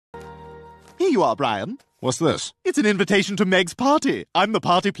Here you are, Brian. What's this? It's an invitation to Meg's party. I'm the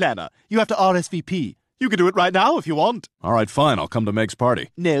party planner. You have to RSVP. You can do it right now if you want. All right, fine. I'll come to Meg's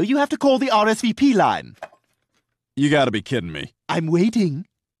party. No, you have to call the RSVP line. You gotta be kidding me. I'm waiting.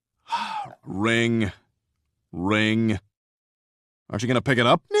 Ring. Ring. Aren't you gonna pick it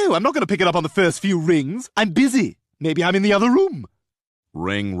up? No, I'm not going to pick it up on the first few rings. I'm busy. Maybe I'm in the other room.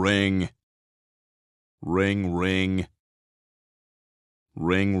 Ring, ring. Ring, ring.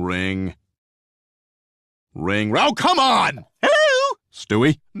 Ring, ring. Ring. Oh, come on! Hello?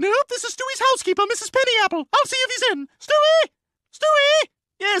 Stewie? Nope, this is Stewie's housekeeper, Mrs. Pennyapple. I'll see if he's in. Stewie! Stewie!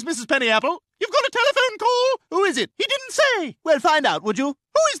 Yes, Mrs. Pennyapple. You've got a telephone call? Who is it? He didn't say. Well, find out, would you?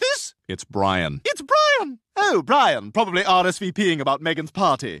 Who is this? It's Brian. It's Brian. Oh, Brian. Probably RSVPing about Megan's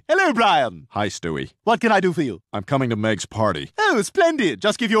party. Hello, Brian. Hi, Stewie. What can I do for you? I'm coming to Meg's party. Oh, splendid.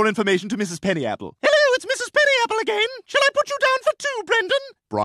 Just give your information to Mrs. Pennyapple. Hello, it's Mrs. Pennyapple again. Shall I put you down for two, Brendan?